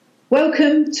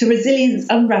Welcome to Resilience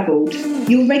Unravelled,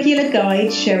 your regular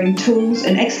guide sharing tools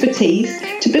and expertise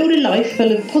to build a life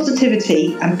full of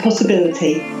positivity and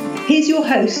possibility. Here's your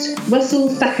host, Russell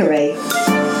Thackeray.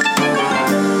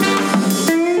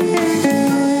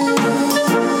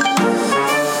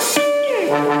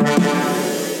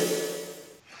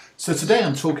 So today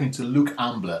I'm talking to Luke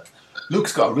Ambler.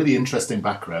 Luke's got a really interesting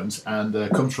background and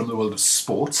comes from the world of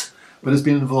sport, but has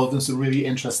been involved in some really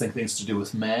interesting things to do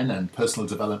with men and personal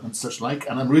development, such like.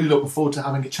 And I'm really looking forward to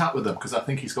having a chat with him because I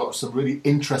think he's got some really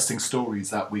interesting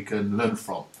stories that we can learn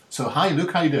from. So hi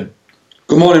Luke, how you doing?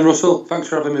 Good morning Russell, thanks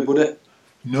for having me buddy.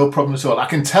 No problem at all. I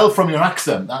can tell from your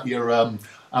accent that you're a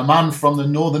man from the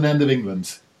northern end of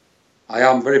England. I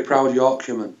am very proud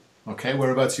Yorkshireman. Okay,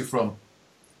 whereabouts are you from?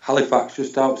 Halifax,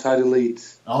 just outside of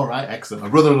Leeds. All right, excellent. My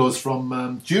brother-in-law's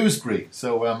from Dewsbury,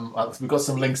 so we've got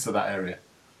some links to that area.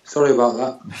 Sorry about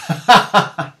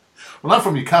that. Well, I'm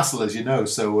from Newcastle, as you know,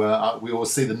 so we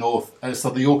always see the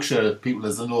the Yorkshire people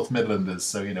as the North Midlanders.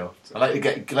 So I like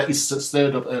to let you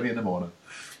stirred up early in the morning.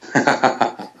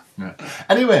 Yeah.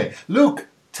 Anyway, Luke,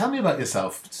 tell me about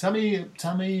yourself. Tell me,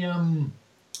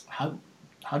 how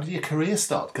did your career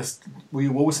start? Because were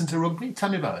you always into rugby? Tell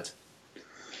me about it.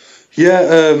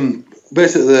 Yeah,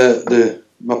 basically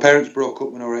my parents broke up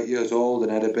when I was 8 years old,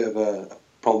 and I had a bit of a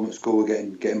problem at school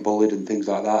with getting bullied and things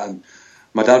like that. And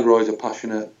my dad was always a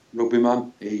passionate rugby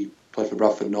man. He played for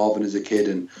Bradford Northern as a kid,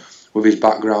 and with his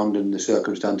background and the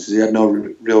circumstances, he had no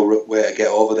real way to get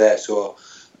over there. So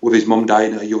with his mum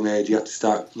dying at a young age, he had to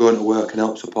start going to work and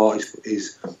help support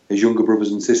his younger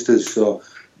brothers and sisters. So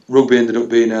rugby ended up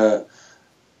being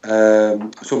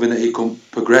something that he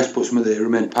couldn't progress, but something that he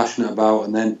remained passionate about.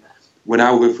 And then when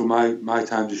I went through my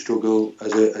times of struggle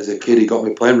as a kid, he got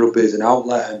me playing rugby as an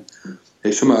outlet, and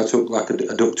it's something I took like a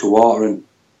duck to water, and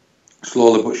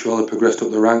slowly but surely progressed up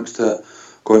the ranks to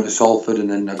going to Salford, and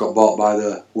then I got bought by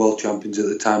the world champions at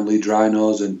the time, Leeds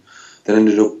Rhinos, and then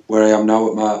ended up where I am now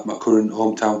at my current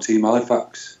hometown team,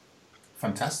 Halifax.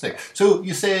 Fantastic. So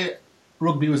you say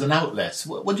rugby was an outlet.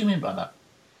 What do you mean by that?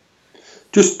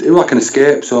 Just like an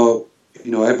escape. So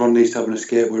everyone needs to have an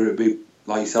escape, whether it be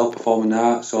like yourself, performing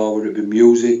arts, or whether it be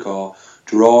music or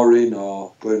drawing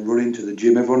or going running to the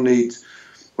gym. Everyone needs,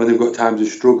 when they've got times of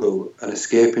struggle, an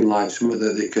escape in life, something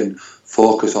that they can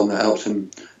focus on that helps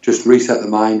them just reset the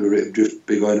mind, whether it just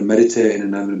be going and meditating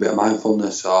and having a bit of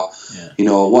mindfulness, or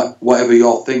whatever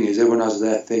your thing is. Everyone has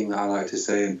their thing, that I like to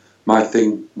say, and my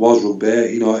thing was rugby.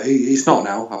 It's not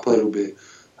now. I play rugby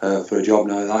for a job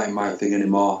now. That ain't my thing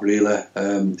anymore, really,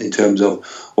 in terms of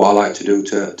what I like to do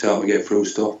to help me get through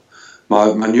stuff.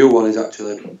 My new one is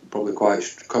actually probably quite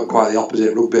the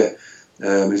opposite. Rugby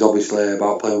is obviously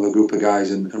about playing with a group of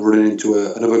guys and running into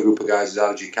another group of guys as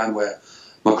hard as you can. Where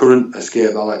my current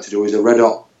escape that I like to do is a red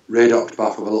hot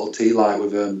bath with a little tea light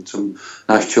with some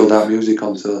nice chilled out music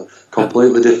on. So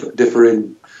completely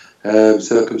differing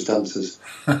circumstances.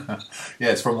 Yeah,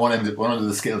 it's from one end of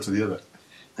the scale to the other.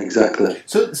 Exactly.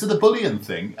 So the bullying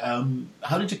thing,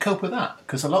 how did you cope with that?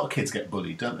 Because a lot of kids get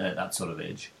bullied, don't they, at that sort of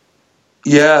age?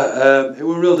 Yeah, it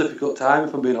was a real difficult time,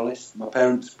 if I'm being honest. My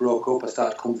parents broke up, I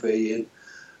started comfort eating.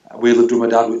 We lived with my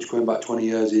dad, which going back 20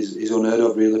 years is unheard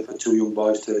of, really, for two young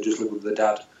boys to just live with their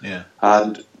dad. Yeah.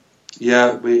 And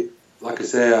yeah,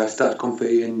 I started comfort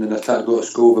eating, and I started going to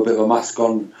school with a bit of a mask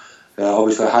on,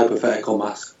 obviously a hypothetical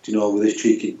mask, with this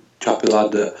cheeky, chappy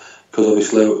lad that, because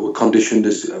obviously we're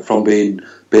conditioned from being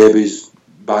babies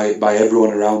by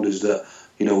everyone around us that,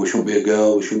 we shouldn't be a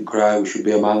girl, we shouldn't cry, we should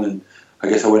be a man. And I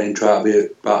guess I went in and tried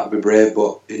to be brave,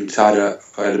 but inside I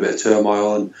had a bit of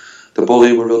turmoil, and the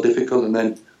bullying were real difficult. And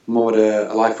then Mum had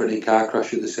a life-threatening car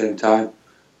crash at the same time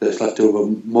that's left over a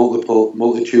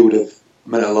multitude of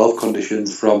mental health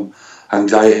conditions, from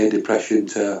anxiety, depression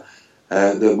to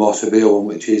the more severe one,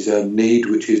 which is NEAD,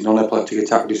 which is non-epileptic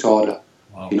attack disorder.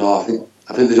 Wow.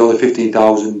 I think there's only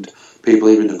 15,000 people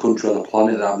here in the country on the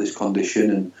planet that have this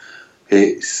condition, and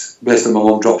it's basically my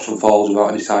mum drops and falls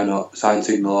without any sign,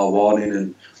 signal or warning,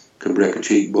 and can break a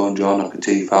cheekbone, jaw, knock her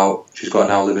teeth out. She's got to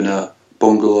now live in a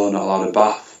bungalow, not allowed a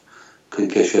bath, in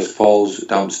case she has falls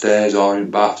downstairs or in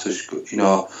baths.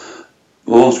 So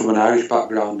my mum's from an Irish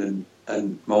background, and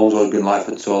my mum's always been life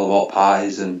and soul of all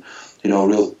parties, and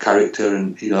real character,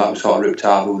 and that was sort of ripped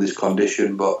out with this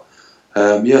condition. But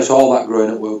so all that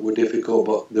growing up were difficult,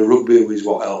 but the rugby was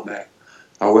what helped me.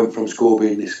 I went from school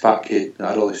being this fat kid that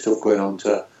had all this stuff going on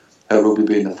to rugby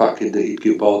being the fat kid that he'd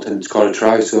get ball and score a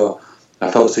try. So I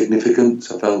felt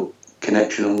significance, I felt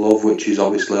connection and love, which is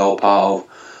obviously all part of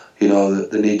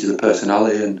the needs of the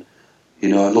personality. And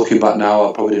looking back now,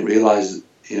 I probably didn't realise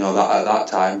that at that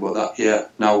time, but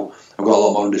now I've got a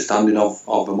lot more understanding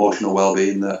of emotional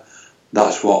well-being, that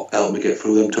that's what helped me get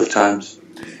through them tough times.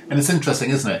 And it's interesting,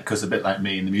 isn't it? Because a bit like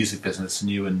me in the music business and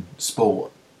you in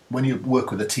sport, when you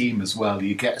work with a team as well,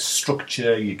 you get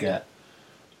structure, you get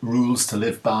rules to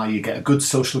live by, you get a good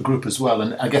social group as well.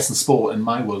 And I guess in sport, in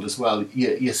my world as well,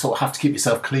 you sort of have to keep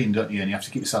yourself clean, don't you? And you have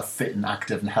to keep yourself fit and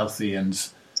active and healthy and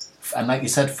like you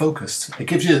said, focused. It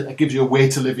gives you a way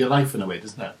to live your life in a way,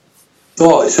 doesn't it?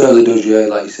 Oh, it certainly does. Yeah,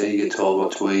 like you say, you get told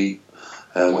what to eat,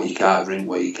 what you can't drink,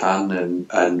 what you can,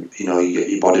 and you know, you get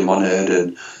your body monitored,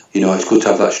 and you know, it's good to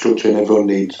have that structure. And everyone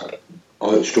needs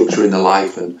structure in their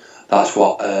life, and that's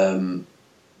what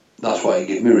it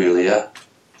gave me, really. Yeah.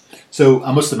 So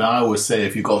I must admit, I always say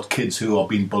if you've got kids who are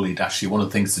being bullied, actually one of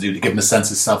the things to do to give them a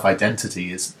sense of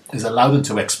self-identity is allow them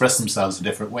to express themselves in a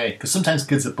different way. Because sometimes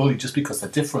kids are bullied just because they're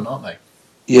different, aren't they?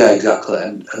 Yeah, exactly.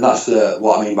 And that's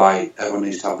what I mean by everyone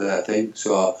needs to have their thing.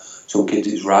 So some kids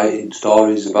it's writing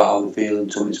stories about how they're feeling,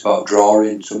 some it's about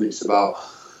drawing, some it's about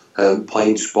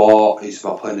playing sport, it's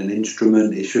about playing an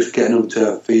instrument. It's just getting them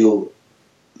to feel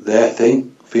their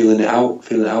thing, feeling it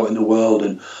out in the world,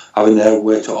 and having their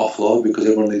way to offload, because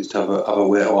everyone needs to have a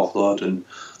way to offload, and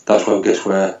that's where I guess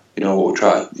what we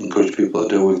try to encourage people to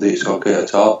do with It's Okay to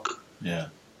Talk. Yeah.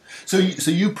 So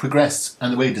you progressed,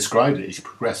 and the way you described it is you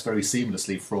progressed very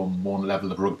seamlessly from one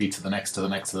level of rugby to the next, to the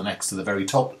next, to the next, to the very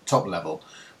top level.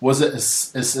 Was it a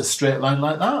straight line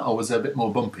like that, or was it a bit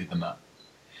more bumpy than that?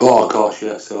 Oh, of course,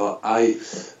 yeah. So I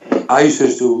used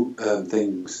to do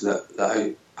things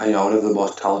that I know I'm never the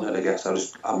most talented, I guess.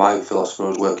 My philosophy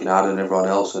was working harder than everyone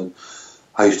else, and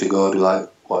I used to go do like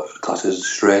what classes as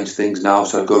strange things now.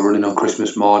 So I'd go running on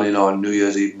Christmas morning or New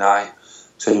Year's Eve night,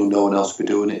 so no one else would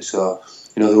be doing it. So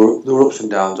you know there were ups and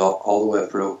downs all the way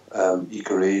through your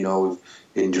career. You know, with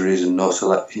injuries and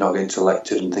getting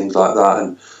selected and things like that,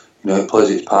 and you know it plays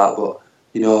its part. But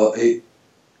you know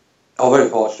I'm very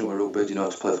fortunate with rugby, you know,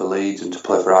 to play for Leeds and to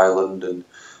play for Ireland, and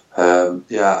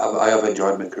I have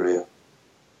enjoyed my career.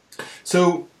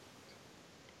 So,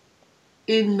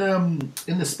 in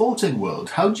the sporting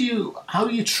world, how do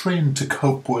you train to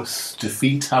cope with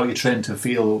defeat? How are you trained to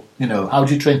feel? You know, how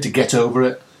do you train to get over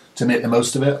it, to make the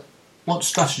most of it? What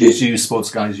strategies do you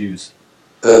sports guys use?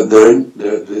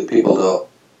 The people don't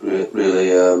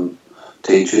really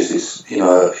teach us.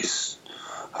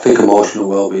 I think emotional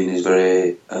well-being is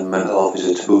and mental health is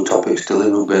a taboo topic still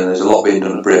in rugby, and there's a lot being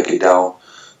done to break it down.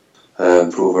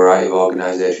 Through a variety of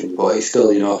organisations, but it's still,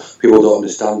 people don't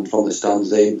understand from the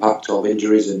stands the impact of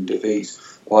injuries and defeats,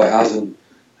 what it has, and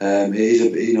it is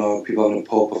people having a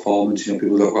poor performance,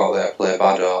 people don't go out there to play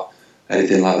bad or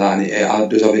anything like that, and it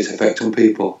does have its effect on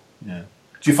people. Yeah.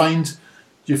 Do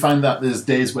you find that there's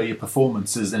days where your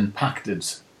performance is impacted,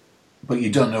 but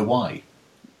you don't know why?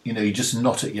 You're just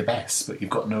not at your best, but you've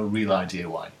got no real idea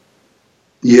why.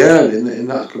 Yeah, and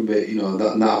that can be,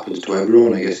 that happens to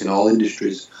everyone, I guess, in all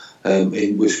industries.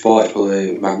 With sport, it's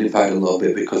probably magnified a little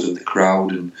bit because of the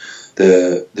crowd and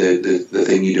the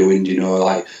thing you're doing. You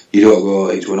don't go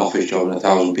into an office job and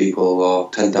 1,000 people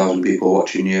or 10,000 people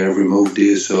watching you every move, do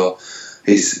you? So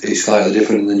it's slightly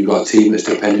different, and then you've got a team that's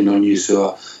depending on you.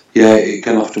 So yeah, it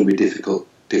can often be difficult.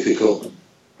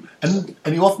 And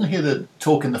you often hear the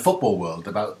talk in the football world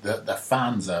about the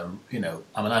fans are, I know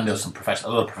a lot of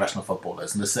professional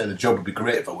footballers, and they say the job would be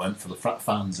great if it weren't for the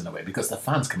fans in a way, because the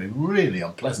fans can be really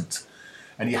unpleasant.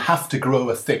 And you have to grow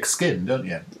a thick skin, don't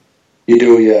you? You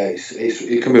do, yeah.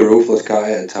 It can be ruthless, can't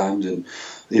it, at times, and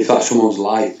if that's someone's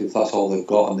life, if that's all they've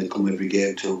got and they come every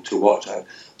game to watch,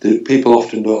 people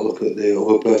often don't look at the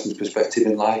other person's perspective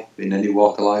in life, in any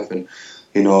walk of life, and,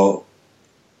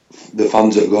 the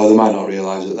fans that go, they might not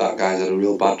realise that guy's had a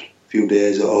real bad few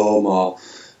days at home, or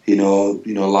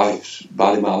life's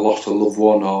bad. He might have lost a loved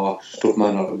one, or stuff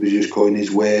might not be just going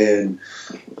his way. And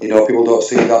people don't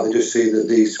see that. They just see that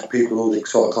these people who they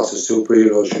sort of class as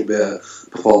superheroes should be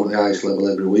performing at the highest level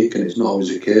every week, and it's not always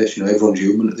the case. Everyone's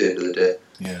human at the end of the day.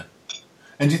 Yeah.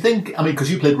 And do you think?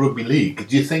 Because you played rugby league,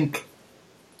 do you think?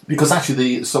 Because actually,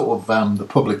 the sort of the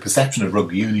public perception of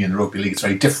rugby union and rugby league is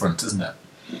very different, isn't it?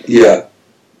 Yeah.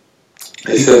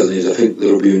 It certainly is. I think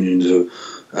the rugby unions are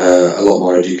a lot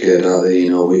more educated, aren't they?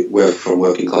 We're from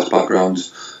working class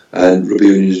backgrounds, and rugby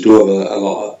unions do have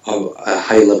a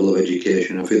high level of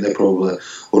education. I think they probably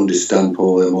understand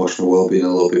emotional well-being a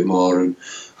little bit more, and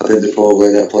I think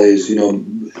their players,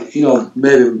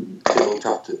 maybe looked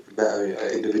after better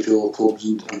individual clubs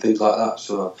and things like that.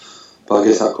 So, but I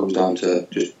guess that comes down to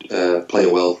just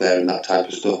player welfare and that type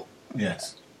of stuff.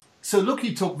 Yes. So look,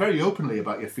 you talk very openly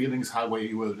about your feelings, how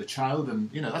you were as a child,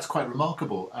 and that's quite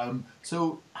remarkable.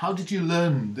 So how did you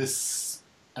learn this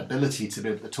ability to be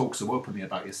able to talk so openly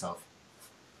about yourself?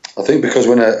 I think because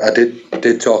when I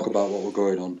did talk about what was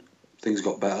going on, things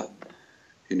got better.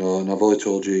 you know, and I've only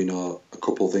told you, you know, a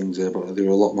couple of things there, but there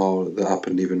were a lot more that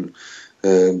happened even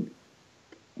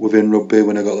within rugby.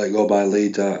 When I got let go by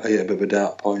Leeds, I hit a bit of a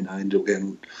dark point. I ended up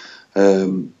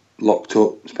getting locked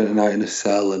up, spent a night in a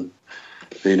cell, and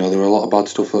you know, there were a lot of bad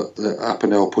stuff that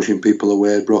happened. I was pushing people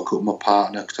away, broke up with my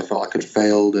partner because I felt like I'd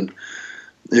failed, and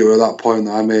it was at that point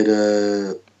that I made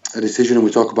a decision. And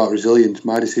we talk about resilience.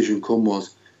 My decision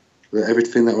was that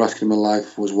everything that were asking in my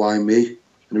life was why me,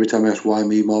 and every time I asked why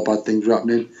me, more bad things were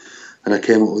happening. And I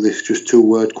came up with this just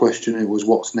 2-word question. It was,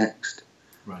 what's next?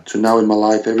 Right. So now in my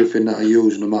life, everything that I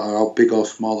use, no matter how big or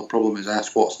small the problem is, I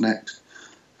ask what's next.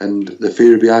 And the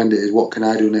theory behind it is, what can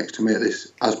I do next to make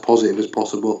this as positive as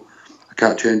possible? I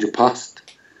can't change the past.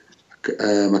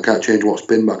 I can't change what's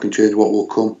been, but I can change what will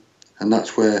come. And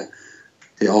that's where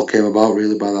it all came about,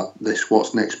 really, by this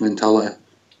what's next mentality.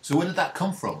 So where did that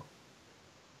come from?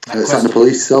 Sat in the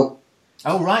police cell.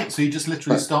 Oh, right. So you just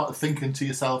literally started thinking to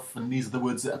yourself, and these are the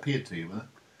words that appeared to you, were they?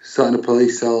 Sat in a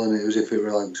police cell, and it was as if it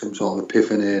were like some sort of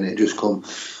epiphany, and it just come,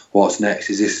 what's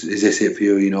next? Is this it for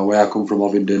you? You know, where I come from,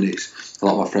 Ovingdon, it's a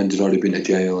lot of my friends had already been to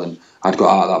jail, and I'd got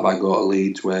out of that by going to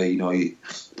Leeds, where, you know,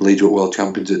 Leeds were world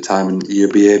champions at the time, and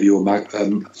your behaviour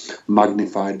was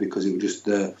magnified because it was just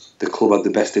the club had the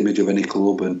best image of any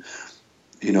club, and,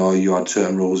 you know, you had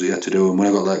certain rules that you had to do. And when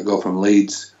I got let go from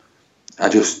Leeds, I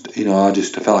felt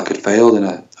like I'd failed,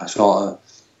 and I sort of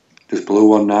just blew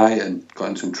one night and got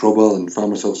in some trouble and found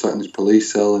myself sat in this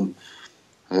police cell, and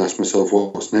I asked myself,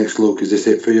 what's next, Luke? Is this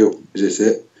it for you? Is this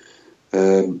it?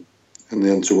 And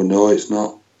the answer was no, it's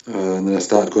not. And then I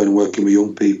started going and working with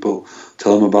young people,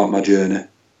 telling them about my journey,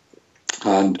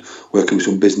 and working with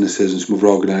some businesses and some other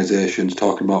organisations,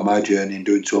 talking about my journey and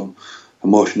doing some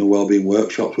emotional wellbeing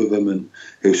workshops with them. And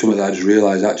it was something that I just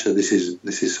realised, actually, this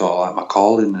is sort of like my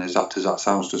calling, and as apt as that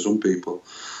sounds to some people,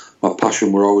 my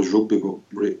passion were always rugby, but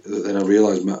then I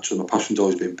realised actually my passion's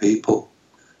always been people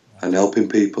and helping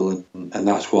people, and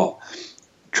that's what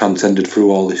transcended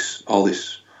through all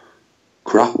this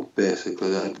crap,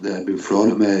 basically, that had been thrown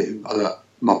at me.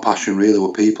 My passion really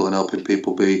were people and helping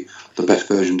people be the best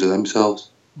versions of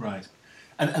themselves. Right.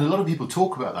 And a lot of people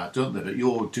talk about that, don't they? But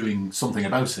you're doing something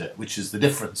about it, which is the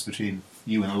difference between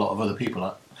you and a lot of other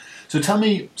people. So tell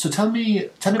me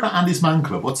about Andy's Man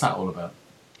Club. What's that all about?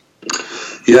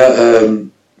 Yeah,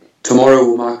 tomorrow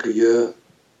will mark a year,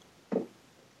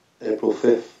 April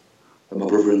 5th, that my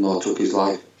brother-in-law took his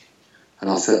life, and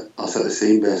I'll set the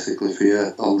scene basically for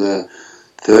you. On the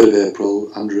 3rd of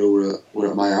April, Andrew were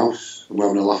at my house, and we're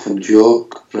having a laugh and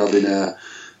joke. We're having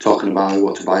talking about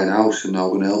what to buy a house, and I'm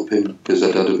going to help him because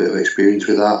I'd had a bit of experience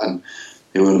with that. And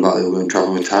they were going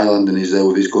travelling with Thailand, and he's there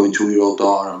with his going 2-year-old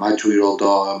daughter and my 2-year-old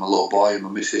daughter, and my little boy, and my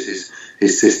missus,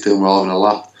 his sister, and we're all having a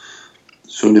laugh.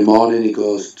 Sunday morning, he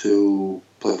goes to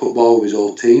play football with his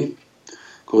old team.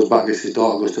 Goes back, gets his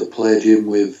daughter, goes to play gym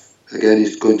with, again,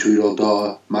 his going 2-year-old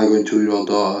daughter, my going 2-year-old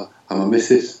daughter, and my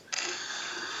missus.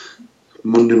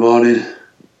 Sunday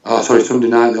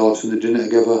night, they all have Sunday dinner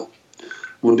together.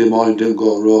 Monday morning, didn't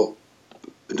go to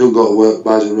work,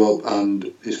 buys a rope,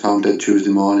 and is found dead Tuesday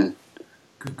morning.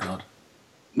 Good God.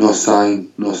 No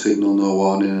sign, no signal, no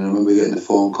warning. And I remember getting a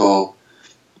phone call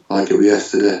like it was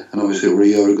yesterday, and obviously it was a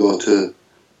year ago to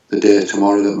the day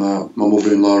tomorrow that my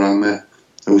mother-in-law rang me,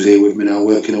 who's here with me now,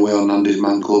 working away on Andy's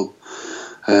Man Club,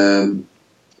 and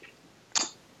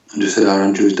just said, our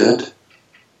Andrew's dead.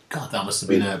 God, that must have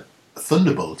been a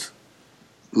thunderbolt.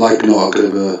 Like no I could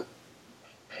ever.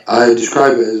 I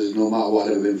describe it as, no matter what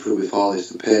I've ever been through before, it's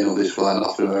the pain of this, like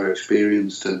nothing I've ever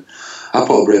experienced. And I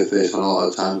put a brave face on a lot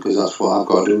of the time because that's what I've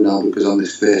got to do now, because I'm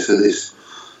this face of this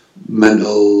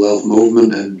mental health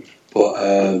movement. But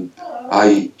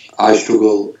I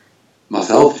struggle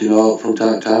myself, you know, from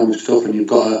time to time with stuff, and you've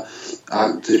got to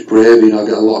act as brave. You know, I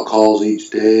get a lot of calls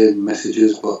each day and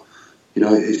messages, but you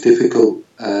know, it's difficult.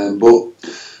 But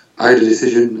I had a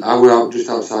decision. I was out just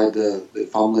outside the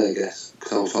family, I guess,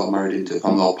 because I was sort of married into a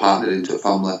family or partnered into a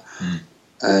family,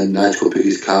 and I had to go pick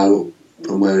his car up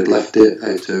from where he'd left it. I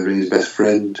had to ring his best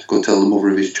friend, go tell the mother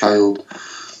of his child,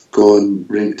 go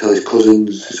and tell his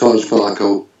cousins. It sort of just felt like I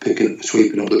was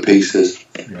sweeping up the pieces.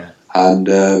 Yeah.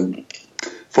 And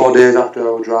 4 days after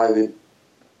I was driving,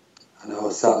 and I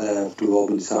was sat there, we've all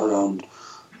been sat around,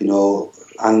 you know,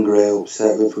 angry,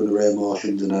 upset, going through an array of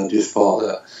emotions, and I just thought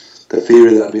that the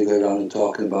theory that I've been going around and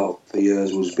talking about for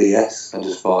years was BS. I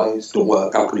just thought, it don't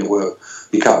work. How can it work?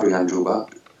 You can't bring Andrew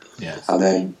back. Yes. And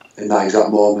then in that exact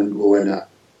moment when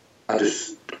I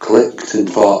just clicked and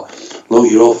thought,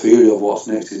 look, your whole theory of what's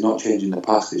next is not changing the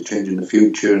past, it's changing the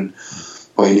future, and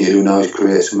what you need to do now is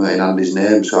create something in Andy's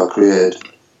name. So I created,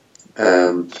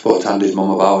 spoke to Andy's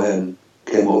mum about it and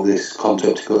came up with this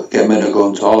concept to get men to go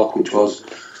and talk, which was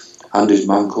Andy's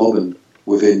Man Club, and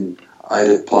I had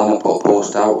a plan. I put a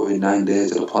post out within 9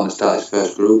 days. I had a plan to start his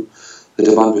first group. The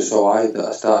demand was so high that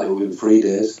I started it within 3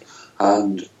 days,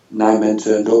 and 9 men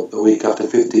turned up. The week after,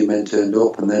 15 men turned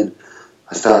up, and then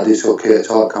I started this OK to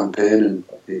Talk campaign, and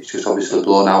it's just obviously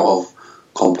blown out of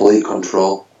complete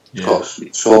control. It's got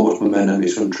so much momentum.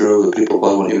 It's untrue that people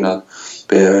probably won't even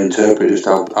be able to interpret just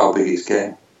how big it's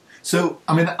getting. So,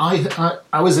 I mean,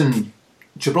 I was in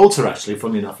Gibraltar, actually,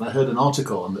 funnily enough, and I heard an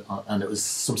article, and it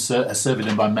was a survey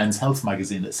done by Men's Health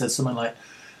magazine that said something like,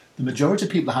 the majority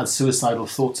of people that had suicidal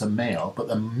thoughts are male, but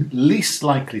they're least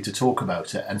likely to talk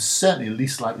about it, and certainly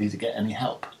least likely to get any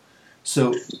help.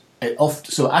 So,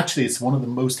 actually, it's one of the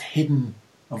most hidden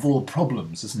of all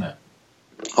problems, isn't it?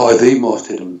 Oh, the most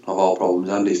hidden of all problems,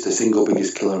 and it's the single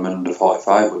biggest killer of men under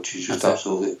 45, which is just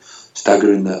absolutely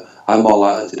staggering. That I'm more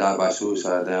likely to die by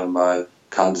suicide than by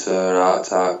cancer, heart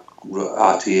attack,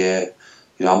 RTA.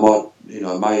 I'm more,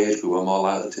 in my age group, I'm more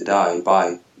likely to die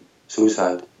by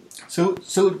suicide. So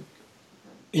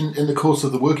in the course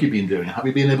of the work you've been doing, have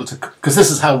you been able to... Because this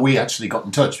is how we actually got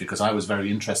in touch, because I was very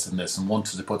interested in this and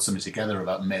wanted to put something together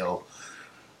about male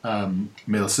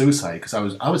suicide, because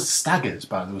I was staggered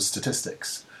by those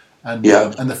statistics. And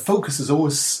the focus is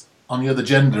always on the other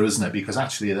gender, isn't it? Because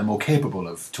actually they're more capable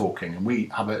of talking, and we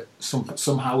have it...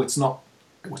 somehow it's not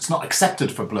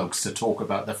accepted for blokes to talk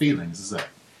about their feelings, is it?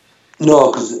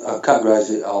 No, because I've categorised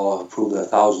it, or proved that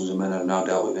thousands of men have now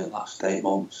dealt with it in the last 8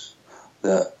 months.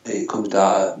 That it comes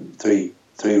down to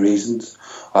three reasons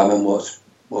why men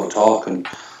won't talk, and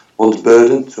one's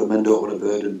burden. So men don't want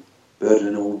to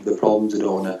burden all the problems. They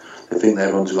don't want to. They think that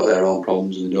everyone's got their own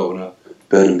problems, and they don't want to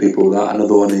burden people with that.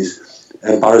 Another one is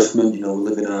embarrassment. We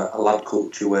live in a lad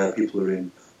culture where people are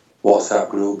in WhatsApp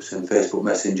groups and Facebook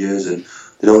messengers, and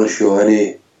they don't want to show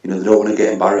any. They don't want to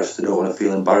get embarrassed. They don't want to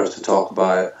feel embarrassed to talk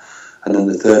about it. And then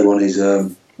the third one is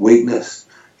weakness.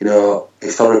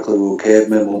 Historically we were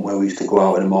cavemen, weren't we? We used to go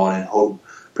out in the morning, hug,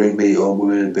 bring meat home,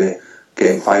 women would be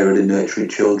getting fired and nurturing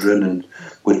children, and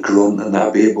we'd grunt and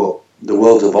that'd be it. But the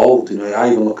world's evolved.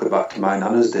 I even look back to my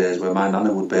nana's days, where my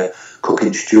nana would be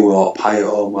cooking stew or pie at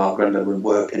home while granddad wasn't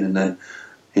working, and then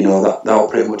that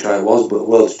was pretty much how it was. But the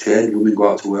world's changed. Women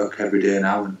go out to work every day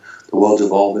now, and the world's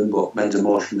evolving, but men's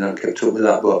emotions haven't kept up with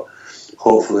that. But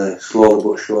hopefully, slowly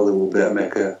but surely, we'll be able to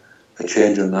make a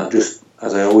change on that. Just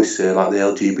as I always say, like the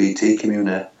LGBT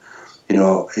community,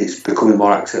 it's becoming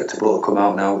more acceptable to come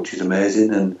out now, which is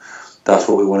amazing, and that's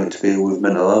what we want it to be with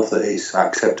mental health, that it's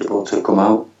acceptable to come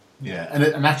out. Yeah,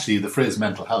 and actually the phrase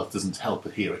mental health doesn't help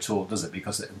it here at all, does it?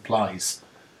 Because it implies...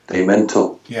 The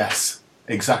mental. Yes,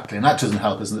 exactly, and that doesn't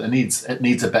help, isn't it? It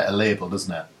needs a better label,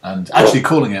 doesn't it? And actually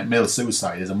calling it male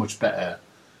suicide is a much better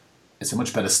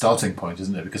starting point,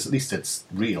 isn't it? Because at least it's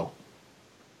real.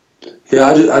 Yeah,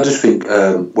 I just think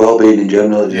well-being in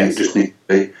general, it just needs to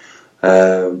be,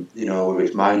 whether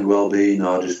it's mind well-being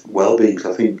or just well-being,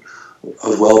 because I think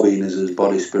as well-being is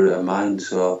body, spirit and mind,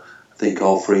 so I think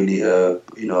all three need to,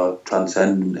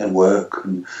 transcend and work,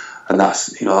 and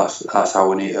that's how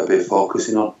we need to be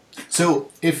focusing on. So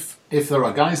if there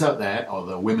are guys out there, or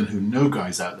there are women who know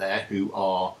guys out there who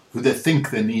they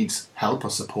think they need help or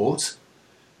support,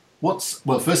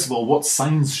 first of all, what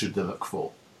signs should they look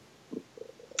for?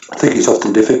 I think it's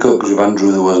often difficult because with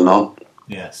Andrew there was none.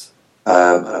 Yes.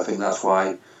 And I think that's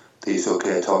why the It's OK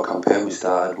to Talk campaign we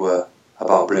started were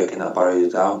about breaking that barrier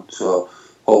down. So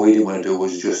what we didn't want to do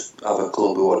was just have a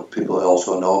club. We wanted people to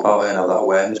also know about it and have that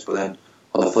awareness. But then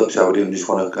on the flip side, we didn't just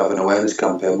want to have an awareness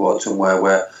campaign. We wanted somewhere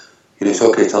where it's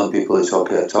okay telling people it's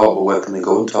okay to talk, but where can they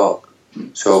go and talk?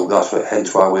 So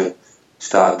hence why we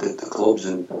started the clubs,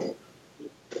 and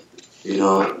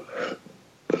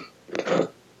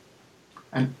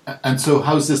And so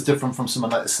how's this different from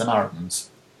someone like the Samaritans?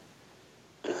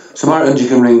 Samaritans you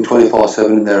can ring 24/7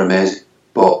 and they're amazing,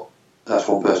 but that's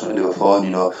one person to do a phone.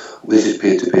 This is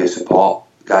peer-to-peer support.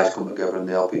 Guys come together and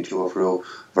they help each other through a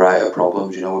variety of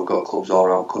problems. We've got clubs all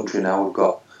around the country now. We've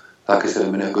got, like I said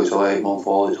a minute ago, it's only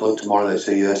 8-month-old. It's like tomorrow they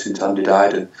say a year since Andy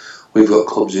died, and we've got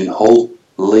clubs in Hull,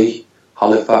 Leigh,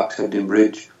 Halifax, Hebden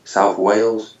Bridge, South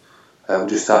Wales. We're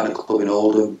just starting a club in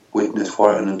Oldham, Widnes,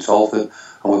 Warrington and Salford.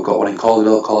 And we've got one in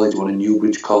Calderdale College, one in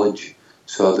Newbridge College.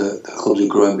 So the clubs are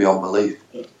growing beyond belief.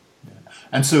 Yeah.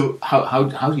 And so how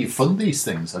do you fund these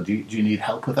things? Or do you need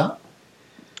help with that?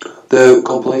 They're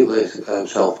completely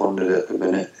self-funded at the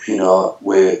minute.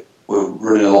 We're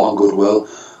running a lot on goodwill.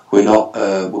 We're not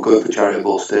we're going for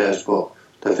charitable status, but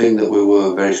the thing that we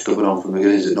were very stubborn on from the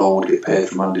beginning is that no one would get paid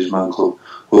from Andy's Man Club.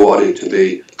 We wanted it to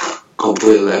be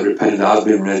completely, every penny that has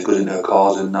been raised goes into a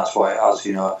cause, and that's why it has.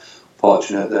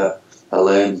 Fortunate that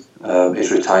Elaine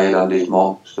is retired and his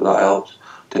mum, so that helps.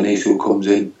 Denise, who comes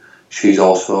in, she's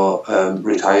also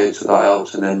retired, so that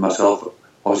helps. And then myself,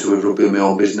 obviously with rugby and my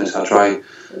own business,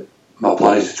 my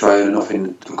plan is to try earn enough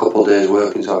in a couple of days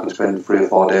working so I can spend 3 or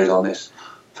 4 days on this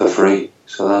for free.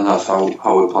 So then that's how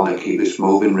we plan to keep this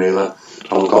moving, really.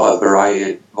 And we've got a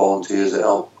variety of volunteers that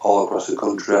help all across the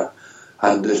country,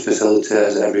 and there's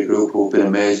facilitators at every group who've been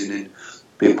amazing in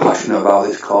being passionate about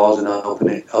this cause and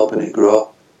helping it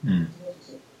grow. Mm.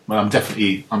 Well, I'm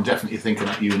definitely thinking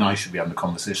that you and I should be having a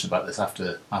conversation about this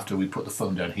after we put the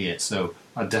phone down here. So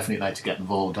I'd definitely like to get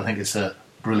involved. I think it's a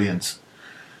brilliant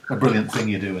thing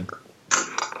you're doing.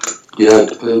 Yeah,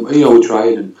 we're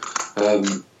trying,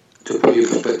 and to put you in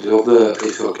perspective of the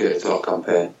It's OK to Talk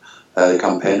campaign, the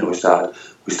campaign that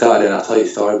we started, and I'll tell you a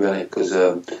story behind it, because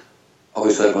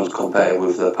obviously everyone's competitive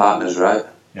with their partners, right?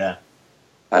 Yeah.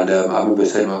 And I remember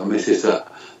saying to my missus that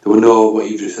there were what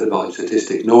you've just said about the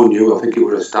statistics, no one knew. I think it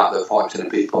was a stat that 40%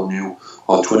 of people knew,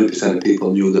 or 20% of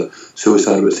people knew, that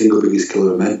suicide was the single biggest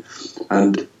killer of men.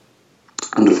 And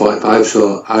under 45,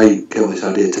 so I came with this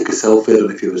idea to take a selfie. I don't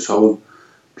know if you ever saw them.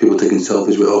 People taking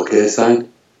selfies with OK sign.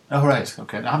 Oh, right,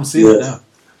 okay. I haven't seen it now.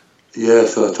 Yeah,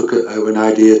 so I took an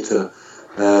idea to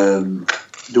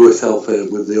do a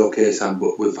selfie with the OK sign,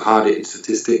 but with hard-hitting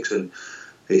statistics, and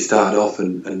it started off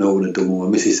and no one had done one.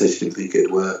 My missus said she didn't think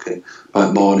it'd work, and by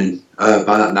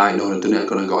that night no one had done it. I'd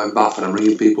gone and got in bath, and I'm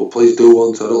ringing people, please do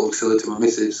one so I don't look silly to my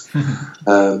missus.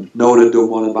 No one had done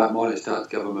one, and by morning it started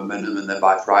to gather momentum, and then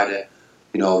by Friday,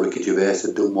 Ricky Gervais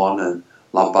had done one, and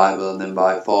Lad Bible, and then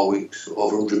by 4 weeks,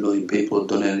 over 100 million people have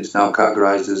done it, and it's now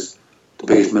categorised as the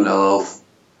biggest mental health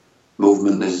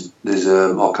movement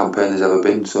or campaign there's ever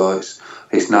been. So it's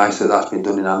nice that that's been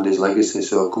done in Andy's legacy.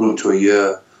 So coming up to a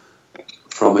year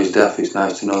from his death, it's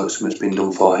nice to know that something's been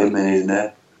done for him in his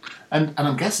name. And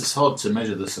I guess it's hard to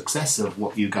measure the success of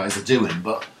what you guys are doing,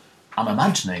 but I'm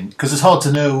imagining, because it's hard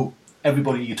to know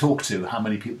everybody you talk to, how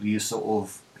many people you sort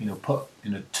of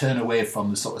turn away from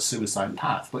the sort of suicide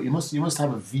path, but you must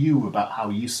have a view about how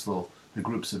useful the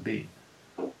groups have been.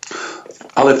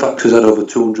 Halifax has had over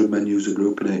 200 men use the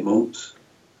group in 8 months.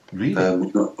 Really?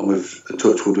 We've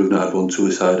touched wood, we've not had one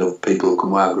suicidal people who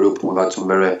come to our group, and we've had some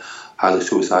very highly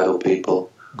suicidal people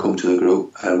come to the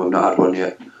group, and we've not had one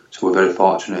yet. So we're very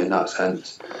fortunate in that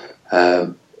sense.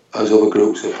 As other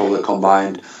groups have probably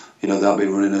combined, they haven't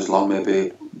been running as long,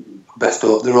 maybe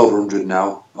they're over 100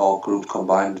 now, all groups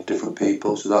combined, different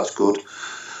people, so that's good.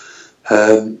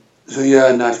 So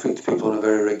yeah, and I speak to people on a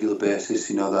very regular basis,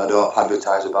 that I don't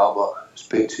advertise about, but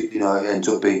speak to, it ends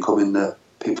up becoming that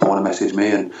people want to message me,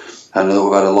 and I know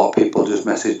we've had a lot of people just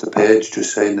message the page,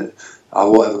 just saying that I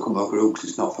won't ever come to a group because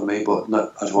it's not for me, but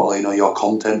as well, your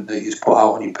content that you just put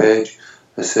out on your page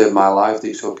has saved my life.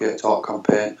 The It's OK to Talk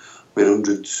campaign, we had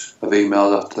hundreds of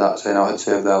emails after that saying how it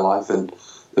saved their life, and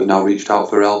they've now reached out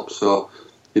for help. So,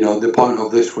 the point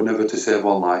of this was never to save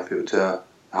one life, it was to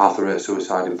half the rate of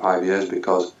suicide in 5 years,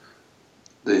 because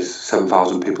there's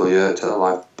 7,000 people a year that take their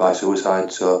life by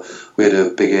suicide. So we had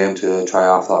a big aim to try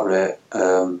half that rate,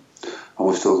 and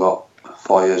we've still got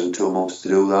 4 years and 2 months to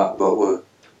do that, but we're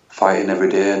fighting every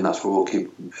day, and that's what we'll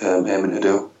keep aiming to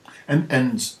do.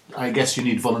 And I guess you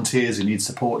need volunteers, you need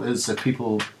supporters. If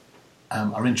people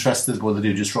are interested, what do they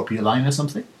do? Just drop you a line or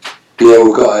something? Yeah,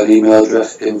 we've got an email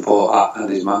address,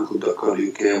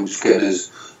 info@andysmanclub.co.uk, and we're just getting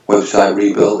his website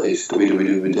rebuilt. It's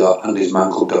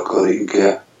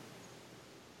www.andysmanclub.co.uk.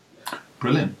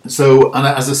 Brilliant. So, and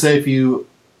as I say, if you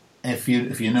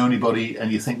know anybody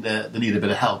and you think they need a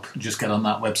bit of help, just get on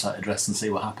that website address and see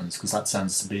what happens, because that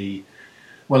sounds to be,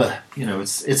 well,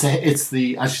 it's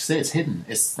the, as you say, it's hidden.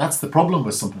 That's the problem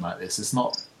with something like this. It's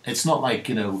not like,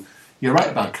 you're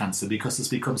right about cancer, because it's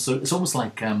become so. It's almost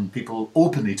like people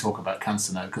openly talk about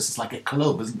cancer now, because it's like a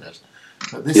club, isn't it?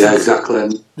 But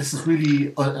exactly. This is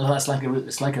really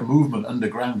it's like a movement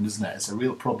underground, isn't it? It's a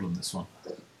real problem, this one.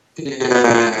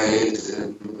 Yeah, it is,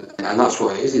 and that's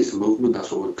what it is. It's a movement.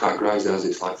 That's what we categorise as.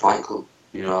 It's like Fight Club,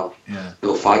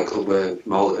 little Fight Club where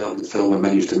on the film where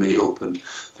men used to meet up, and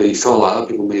it's sort of like that.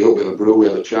 People meet up, we have a brew, we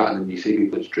have a chat, and then you see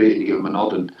people in the street and you give them a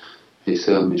nod, and it's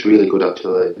really good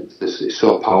actually. It's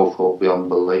so powerful beyond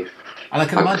belief. And I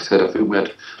can imagine. I said, I think we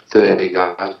had 38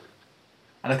 guys.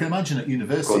 And I can imagine at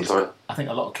universities, I think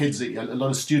a lot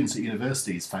of students at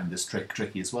universities find this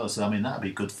tricky as well. So I mean, that'd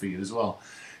be good for you as well,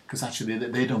 because actually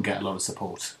they don't get a lot of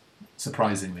support,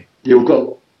 surprisingly. Yeah, we've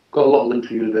got a lot of links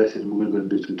to universities, and we're going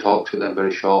to do some talks with them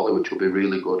very shortly, which will be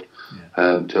really good.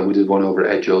 Yeah. So we did one over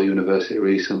at Edgehill University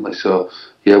recently, so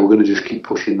yeah, we're going to just keep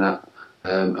pushing that.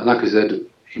 And like I said,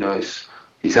 it's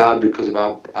hard because of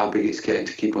how big it's getting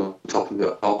to keep on top of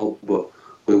it all, but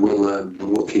we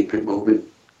will keep it moving.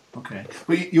 Okay.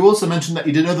 But you also mentioned that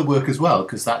you did other work as well,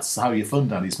 because that's how you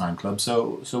fund Andy's Man Club.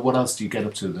 So what else do you get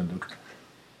up to then, Luke?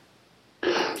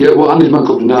 Yeah, well, Andy's Man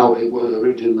Club now, it was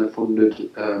originally funded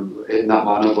in that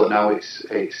manner, but now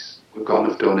it's we've got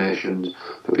enough donations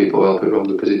for people to help it run,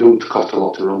 because it doesn't cost a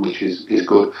lot to run, which is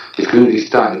good. It's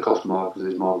starting to cost more because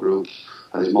there's more groups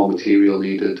and there's more material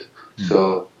needed.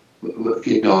 So,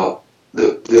 you know,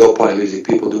 the whole point is if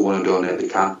people do want to donate, they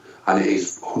can, and it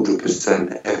is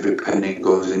 100% every penny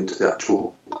goes into the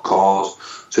actual cause.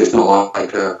 So it's not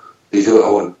like these are, I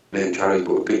won't name charities,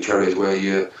 but big charities where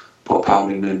you put a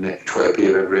pound in and 20p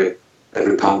of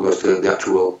every pound goes to the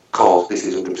actual cause. This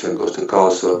is 100% goes to the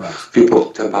cause. So if you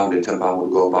put £10 in, £10 will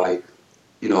go by,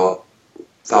 you know,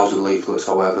 1,000 leaflets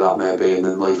or whatever that may be, and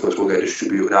then leaflets will get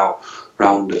distributed out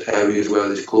around areas where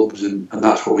there's clubs, and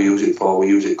that's what we use it for. We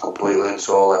use it completely and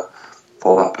solely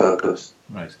for that purpose.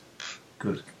 Right,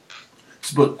 good.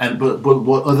 So, but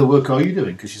what other work are you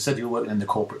doing? Because you said you're working in the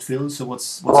corporate field. So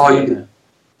what's there?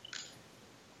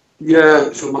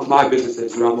 Yeah, so my business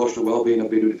is around emotional wellbeing. I've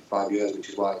been doing it for 5 years, which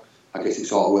is why I guess it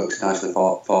sort of works nicely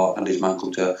for Andy's Man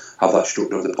Club to have that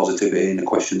structure of the positivity and the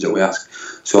questions that we ask.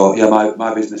 So yeah,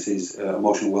 my business is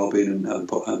emotional wellbeing and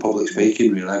public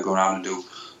speaking. Really, I go around and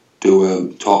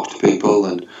do talks to people,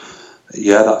 and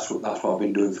yeah, that's what I've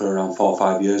been doing for around 4 or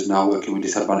 5 years now, working with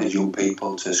disadvantaged young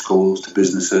people, to schools, to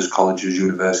businesses, colleges,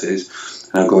 universities,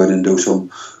 and I go in and do some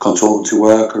consultancy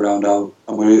work around and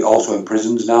we're also in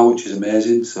prisons now, which is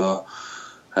amazing. So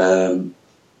and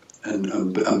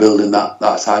building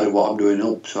that side of what I'm doing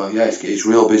up. So yeah, it's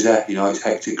real busy. You know, it's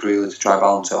hectic really to try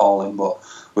balance it all in, but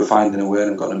we're finding a way,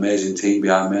 and I've got an amazing team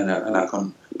behind me, and I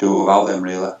couldn't do it without them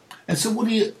really. And so what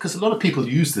do you? Because a lot of people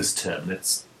use this term.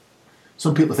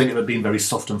 Some people think of it being very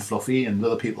soft and fluffy, and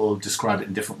other people describe it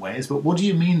in different ways. But what do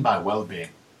you mean by well-being?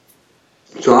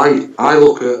 So I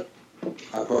look at,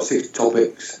 I've got 6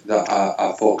 topics that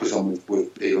I focus on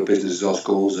with either businesses or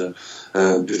schools, and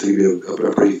just to give you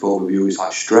a brief overview, it's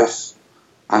like stress,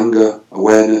 anger,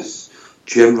 awareness,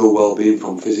 general well-being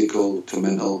from physical to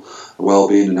mental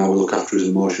well-being, and how we look after his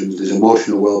emotions. There's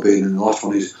emotional well-being, and the last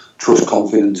one is trust,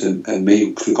 confidence, and me,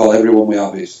 because we call everyone we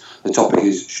have is, the topic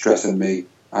is stress and me,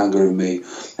 anger and me,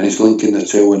 and it's linking the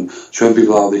two and showing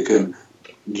people how they can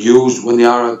use when they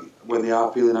are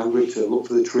feeling angry to look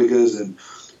for the triggers and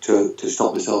to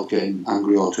stop themselves getting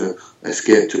angry, or to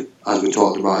escape to, as we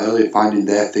talked about earlier, finding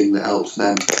their thing that helps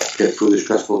them get through the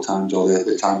stressful times, or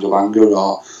the times of anger,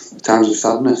 or the times of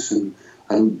sadness, and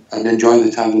enjoying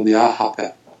the times when they are happy.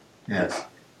 Yes.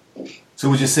 So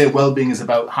would you say well-being is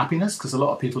about happiness? Because a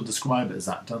lot of people describe it as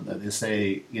that, don't they? They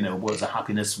say, you know, what's a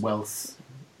happiness, wealth?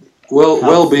 Well,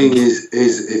 well-being is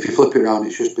if you flip it around,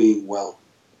 it's just being well.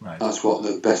 Right. That's what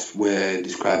the best way to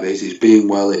describe it is. It's being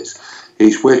well. It's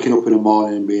waking up in the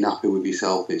morning and being happy with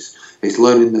yourself. It's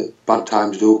learning that bad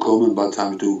times do come and bad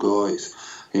times do go. It's,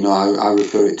 you know, I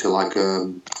refer it to like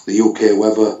the UK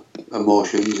weather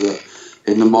emotions, that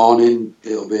in the morning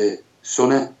it'll be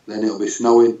sunny, then it'll be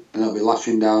snowing, then it'll be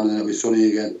lashing down, and then it'll be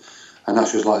sunny again. And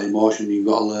that's just like the emotion. You've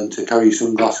got to learn to carry your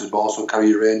sunglasses, but also carry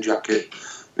your rain jacket,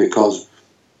 because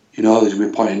you know there's going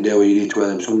to be a point in the day where you need to wear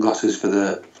them sunglasses for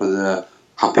the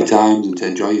happy times and to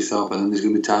enjoy yourself, and then there's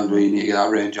going to be times where you need to get that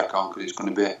rain jacket on because it's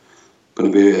going to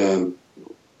be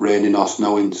raining or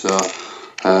snowing. So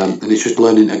and it's just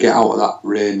learning to get out of that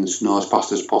rain and snow as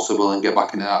fast as possible and get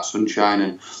back into that sunshine,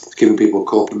 and it's giving people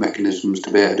coping mechanisms to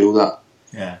be able to do that.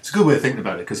 Yeah, it's a good way of thinking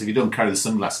about it, because if you don't carry the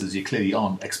sunglasses, you clearly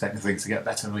aren't expecting things to get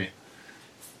better, are you?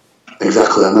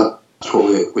 Exactly, and that's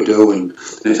what we do, and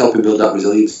it's helping build that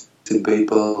resilience in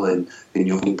people and in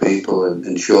young people,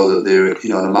 and show that there, you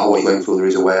know, no matter what you're going through, there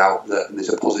is a way out, and there's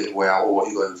a positive way out of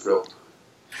what you're going through.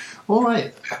 All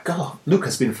right. God, Luke,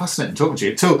 it's been fascinating talking to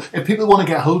you. So if people want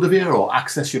to get hold of you or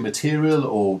access your material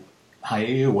or hire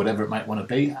you, or whatever it might want to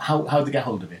be, how do they get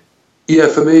hold of you? Yeah,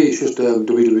 for me, it's just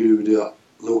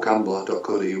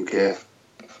www.lukeambler.co.uk.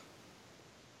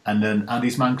 And then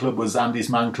Andy's Man Club was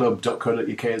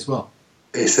andysmanclub.co.uk as well?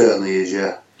 It certainly is,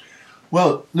 yeah.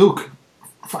 Well, Luke,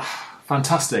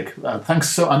 fantastic. Thanks.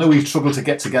 So I know we've struggled to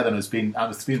get together, and it's been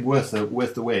worth the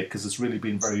wait, because it's really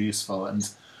been very useful, and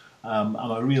I'm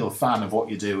a real fan of what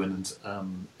you do, and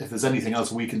if there's anything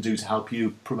else we can do to help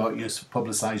you, promote you,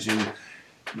 publicise you,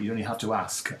 you only have to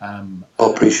ask. I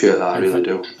appreciate that, I really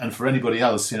do. And for anybody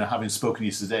else, you know, having spoken to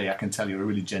you today, I can tell you're a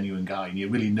really genuine guy, and you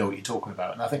really know what you're talking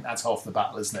about, and I think that's half the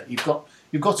battle, isn't it? You've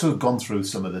got to have gone through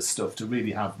some of this stuff to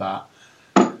really have that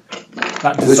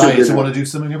desire to want to do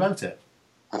something about it.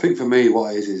 I think for me,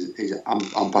 what it is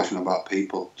I'm passionate about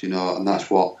people, you know, and that's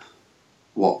what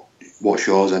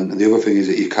shows. And the other thing is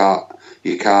that you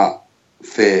can't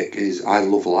fake is I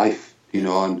love life, you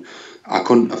know, and I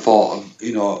couldn't afford,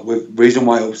 the reason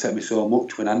why it upset me so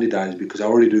much when Andy died is because I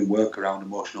already doing work around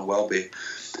emotional well-being,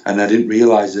 and I didn't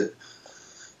realise that.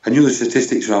 I knew the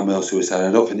statistics around male suicide.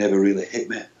 I don't think they ever really hit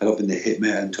me. I don't think they hit me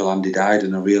until Andy died,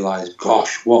 and I realised,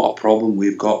 gosh, what a problem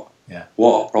we've got. Yeah.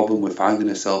 What a problem we're finding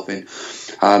ourselves in.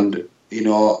 And,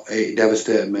 it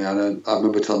devastated me. And I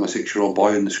remember telling my 6-year-old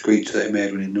boy in the screech that he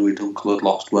made when he knew his uncle had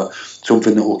lost, were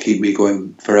something that will keep me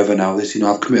going forever now. This,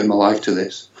 I've committed my life to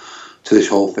this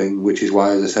whole thing, which is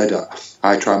why, as I said,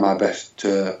 I try my best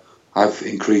to. I've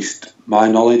increased my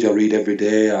knowledge. I read every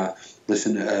day. I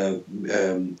listen to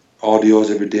audios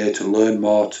every day to learn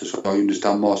more, so I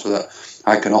understand more, so that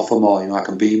I can offer more. I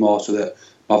can be more, so that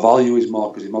my value is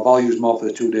more. Because if my value is more for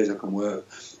the 2 days I can work,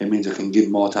 it means I can give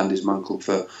more to Andy's Man Club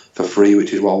for free,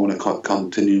 which is what I want to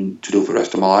continue to do for the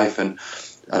rest of my life. And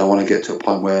I don't want to get to a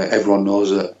point where everyone knows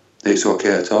that it's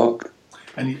okay to talk.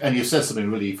 And you said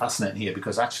something really fascinating here,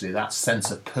 because actually that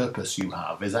sense of purpose you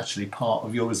have is actually part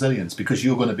of your resilience, because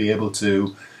you're going to be able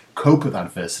to cope with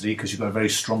adversity because you've got a very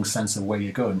strong sense of where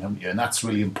you're going, haven't you? And that's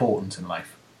really important in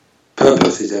life.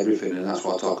 Purpose is everything, and that's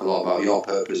what I talk a lot about, your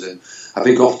purpose. And I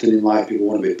think often in life people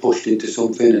want to be pushed into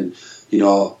something, and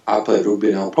I played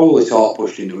rugby, and I probably sort of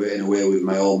pushed into it in a way with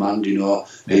my old man,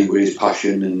 with his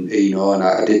passion, and and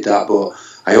I did that, but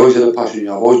I always had a passion.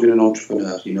 I've always been an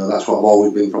entrepreneur. That's what I've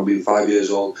always been from being 5 years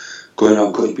old, going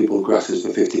around cutting people's grasses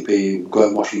for 50p,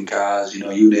 going washing cars, you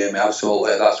name it, I've sold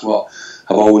it. That's what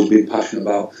I've always been passionate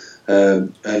about,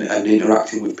 and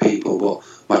interacting with people. But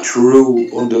my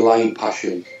true underlying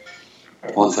passion.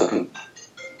 One second.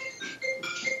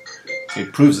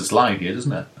 It proves it's live here,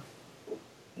 doesn't it?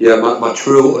 Yeah, my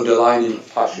true underlying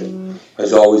passion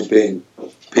has always been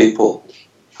people,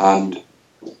 and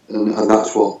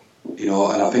that's what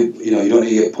and I think you don't need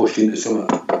to get pushed into something.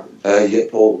 You get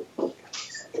pulled.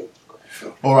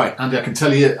 All right, Andy, I can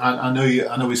tell you, I know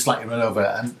we slightly run over,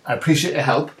 and I appreciate your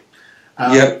help.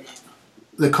 Yep.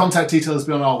 The contact details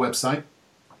will be on our website.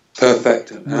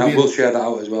 Perfect, and I will share that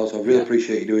out as well. So I really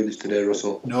appreciate you doing this today,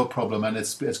 Russell. No problem, and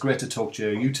it's great to talk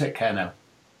to you. You take care now.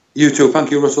 You too.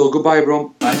 Thank you, Russell. Goodbye,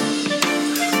 everyone. Bye.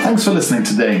 Thanks for listening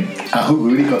today. I hope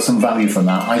we really got some value from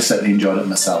that. I certainly enjoyed it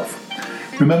myself.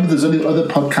 Remember, there's only other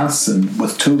podcasts and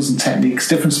with tools and techniques,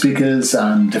 different speakers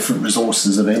and different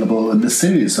resources available in this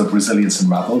series of Resilience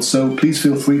Unraveled, so please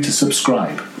feel free to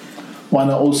subscribe. Why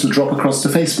not also drop across to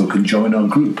Facebook and join our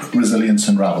group, Resilience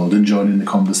Unraveled, and join in the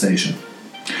conversation.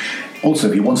 Also,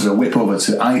 if you wanted to whip over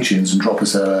to iTunes and drop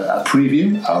us a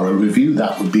preview or a review,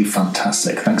 that would be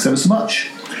fantastic. Thanks ever so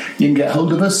much. You can get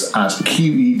hold of us at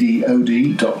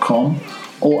qedod.com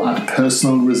or at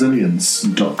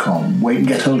personalresilience.com, where you can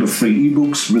get hold of free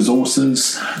ebooks,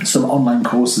 resources, some online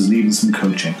courses, and even some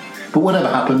coaching. But whatever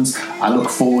happens, I look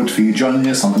forward for you joining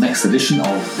us on the next edition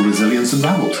of Resilience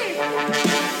Unraveled.